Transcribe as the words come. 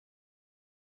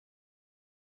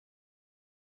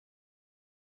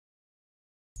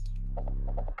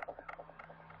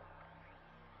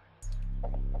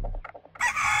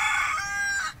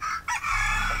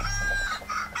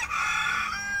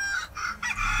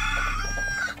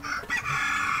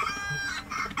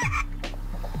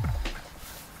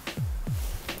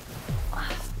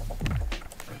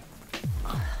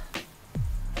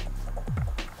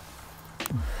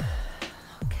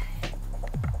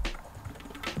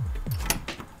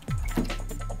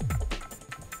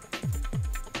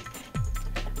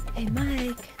Hey,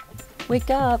 Mike. Wake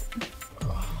up.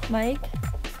 Mike,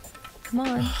 come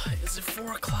on. Is it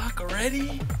 4 o'clock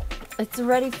already? It's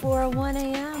already 4:01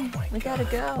 a.m. Oh we gotta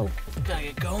go. We gotta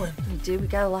get going. Dude, we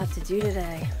got a lot to do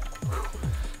today.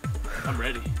 I'm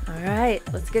ready. All right,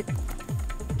 let's get...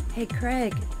 Hey,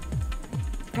 Craig.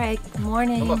 Craig, good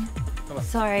morning. Come on. Come on.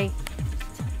 Sorry.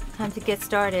 Time to get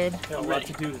started. Got a lot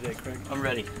to do today, Craig. I'm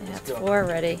ready. Yeah, it's 4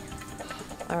 already.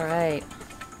 All right.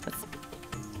 Let's...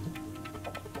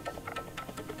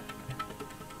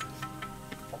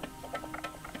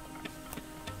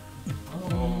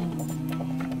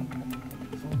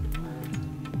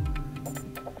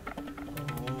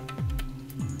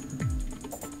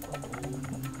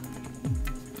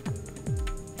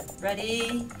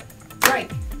 Ready? Break.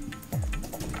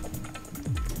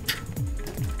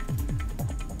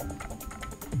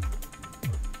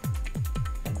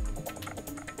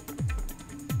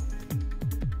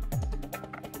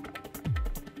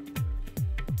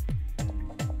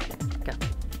 Go.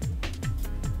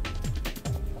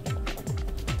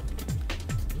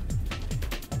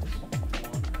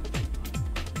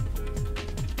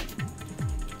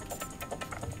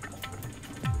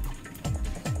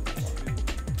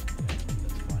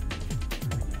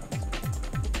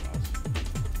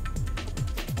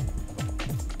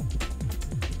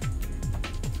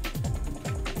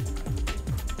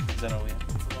 Is that all we have?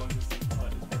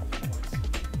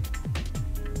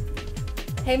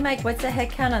 Hey, Mike, what's the head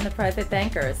count on the private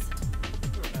bankers?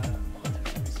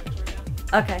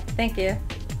 Okay, thank you.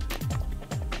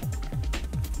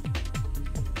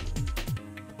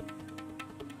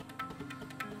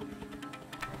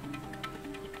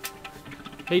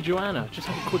 Hey, Joanna, just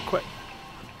have a quick question.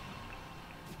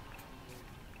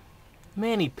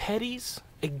 Manny Petties?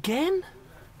 Again?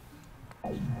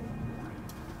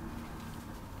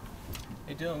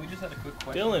 Hey Dylan, we just had a quick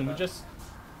question. Dylan, we about just...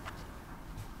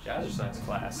 jazzercise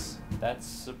class. That's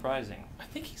surprising. I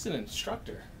think he's an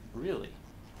instructor. Really?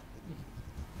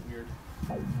 Weird.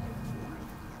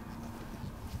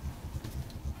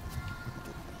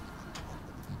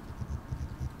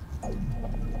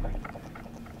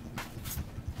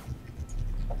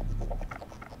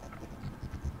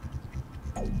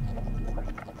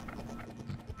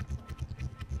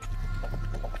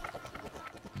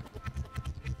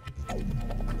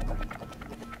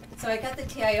 So I got the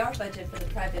TIR budget for the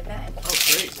private bank. Oh,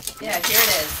 great. Yeah, here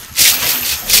it is.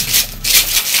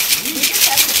 We just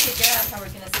have to figure out how we're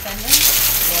going to spend it.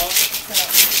 Well,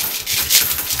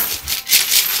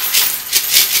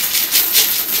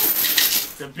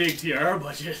 So, the big TR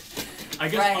budget. I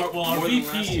guess Right. our More than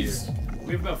last VPs,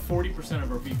 we have about 40%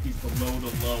 of our VPs below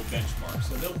the low benchmark,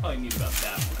 so they'll probably need about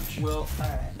that much. Well,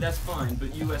 Alright. that's fine,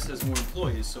 but US has more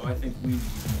employees, so I think we need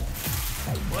more.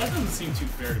 Well, that doesn't seem too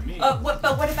fair to me. but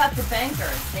what about the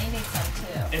bankers? They need some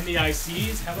too. And the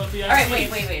ICs? How about the ICs? All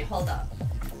right, wait, hold up.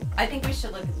 I think we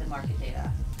should look at the market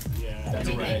data. Yeah. That's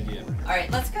a you great think? idea. All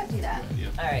right, let's go do that. Good idea.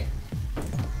 All right.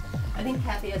 I think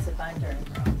Kathy has a binder in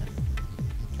her office.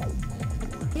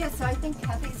 Yeah, so I think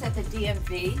Kathy's at the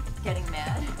DMV getting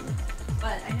mad,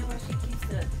 but I know where she keeps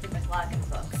the McLaughlin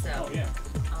book, so. Oh, yeah.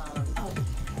 Oh,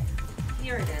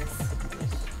 here it is.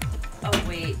 Oh,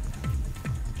 wait.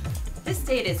 This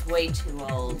date is way too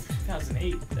old.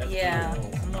 2008. That's Yeah. pretty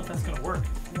old. I don't know if that's going to work.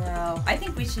 No, I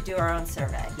think we should do our own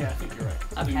survey. Yeah, I think you're right.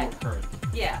 It'll be Okay. more current.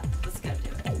 Yeah, let's go do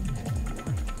it.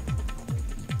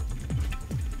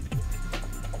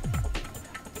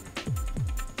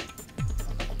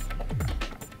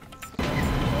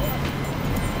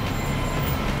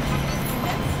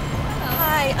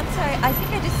 Hi, I'm sorry. I think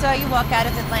I just saw you walk out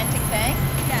of Atlantic Bank.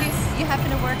 Yes. You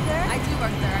happen to work there? I do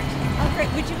work there, actually. Oh, great.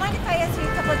 Would you mind if I ask you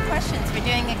a couple of questions? We're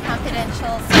doing a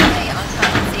confidential survey on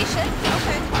compensation.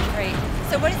 Okay. Great.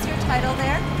 So what is your title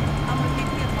there? I'm a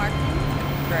VP of marketing.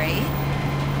 Great.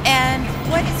 And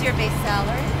what is your base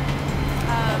salary?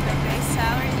 My base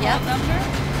salary, Yep. number,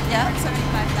 Yeah.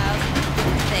 75,000.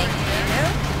 Thank you.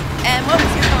 And what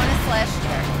was your bonus last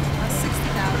year?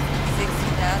 60,000.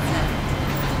 60,000.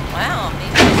 Wow,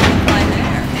 maybe I should apply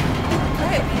there.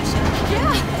 Great.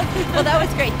 Yeah. Well, that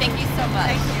was great. Thank you so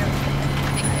much. Thank you.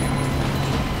 Thank you.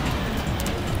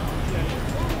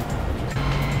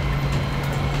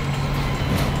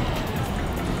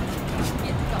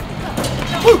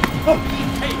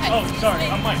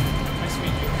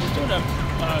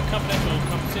 confidential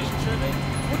compensation survey.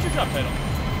 What's your job title?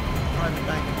 Private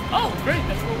bank. Oh, great.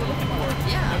 That's what we're looking for.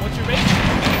 Yeah. And what's your base?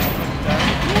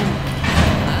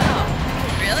 Wow.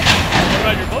 Really? What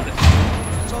about your bonus?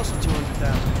 It's also 200,000.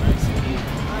 Nice and even.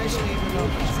 Nice and even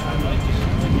numbers. I like it.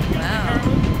 Wow.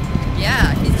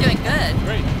 Yeah, he's doing good.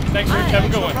 Great. Thanks, Rich. Hi. Have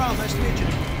a good No one. problem. Nice to meet you.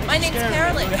 My name's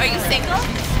Carolyn. Are you single?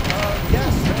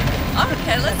 Yes.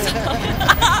 Okay, let's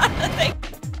Thank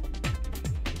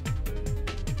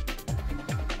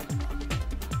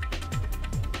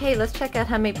Hey, let's check out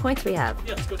how many points we have.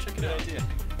 Yeah, let's go check it out. idea.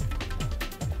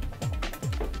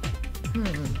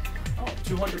 Oh,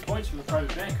 200 points for the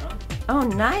private bank, huh? Oh,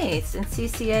 nice. And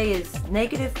CCA is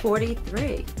negative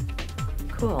 43.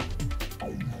 Cool.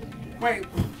 Wait,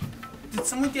 did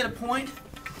someone get a point?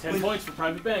 10 points for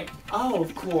private bank. Oh,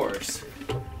 of course.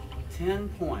 10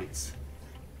 points.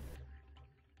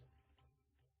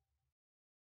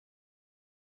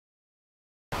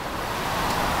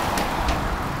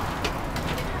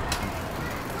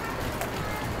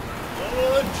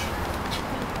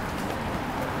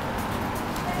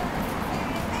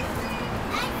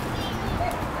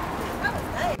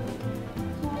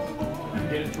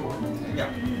 Get a tour.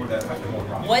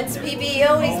 What's PB?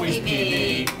 Always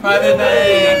PB. Private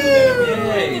bank!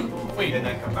 Yay! Wait,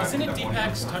 isn't it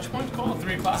Deepak's touch point call at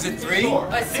 3 o'clock? Is it 3? Oh,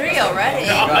 it's 3 already.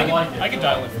 Yeah, I can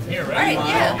dial it from here, right? All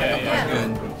right, yeah.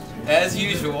 Good. As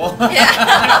usual. Yeah.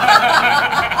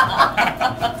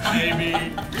 Maybe.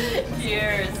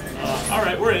 Cheers. All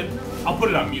right, we're in. I'll put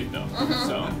it on mute though.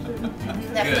 So,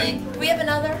 Definitely. Can we have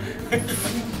another?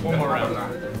 one more round.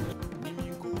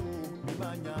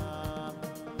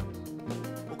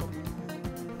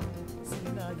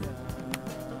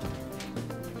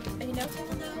 And you know who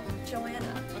will know?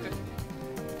 Joanna. Okay.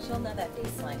 She'll know that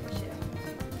bass line for you.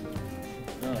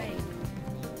 Oh, Wait,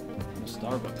 the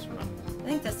Starbucks run. I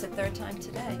think that's the 3rd time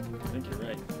today. I think you're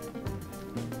right.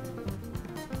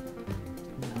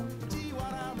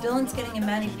 Dylan's getting a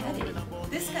mani-pedi.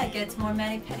 This guy gets more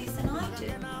mani-pedis than I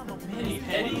do. Many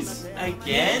petties?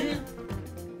 Again?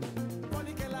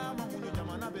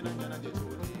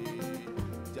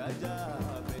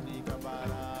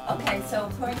 Okay, so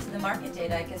according to the market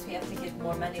data, I guess we have to give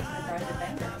more money to the private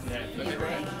bankers. Yeah, You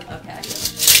agree? Okay.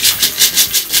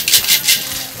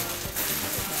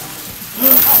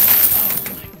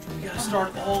 We gotta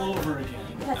start all over again.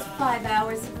 That's 5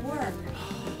 hours of work.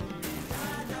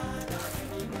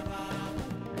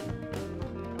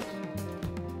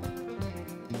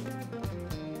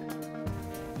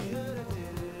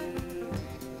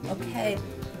 Okay,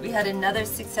 we had another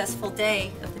successful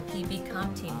day of the PB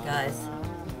Comp team, guys.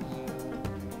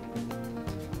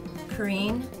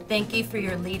 Kareen, thank you for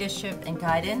your leadership and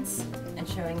guidance and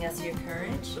showing us your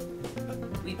courage.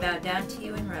 We bow down to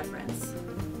you in reverence.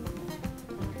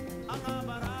 Alright,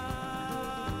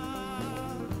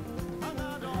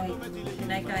 good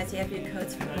night, guys. You have your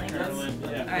coats for blankets. Carolyn,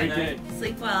 yeah, Alright, great day.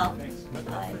 sleep well. Thanks.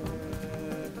 Bye.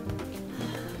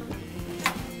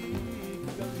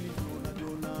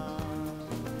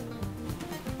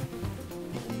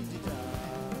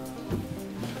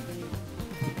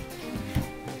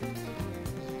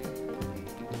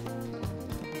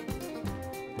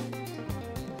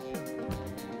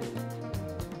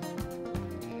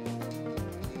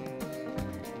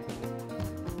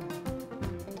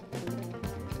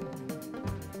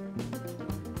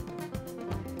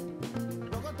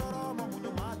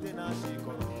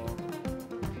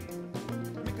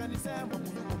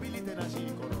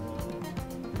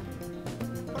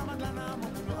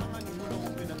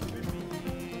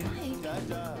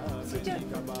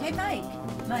 Hey, Mike.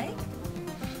 Mike?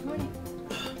 Morning.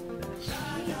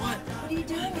 What? What are you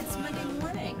doing? It's Monday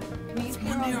morning. It's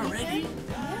Monday already?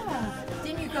 Yeah.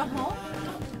 Didn't you go home?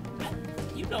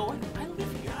 You know it. I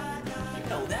live here. You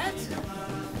know that.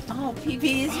 Oh, PB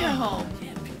is your home.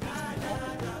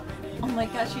 Oh my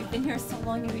gosh, you've been here so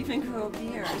long you even grew a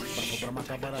beard.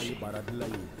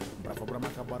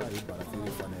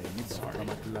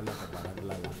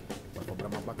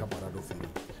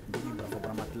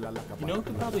 You know who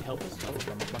could probably help us?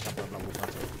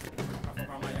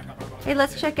 Hey,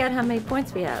 let's check out how many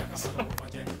points we have.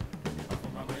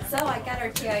 So I got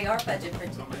our TIR budget for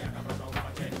today.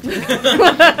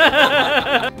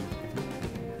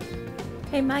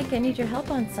 Hey Mike, I need your help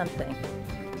on something.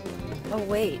 Oh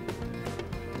wait.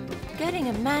 Getting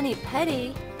a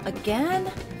mani-pedi?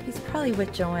 Again? He's probably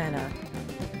with Joanna.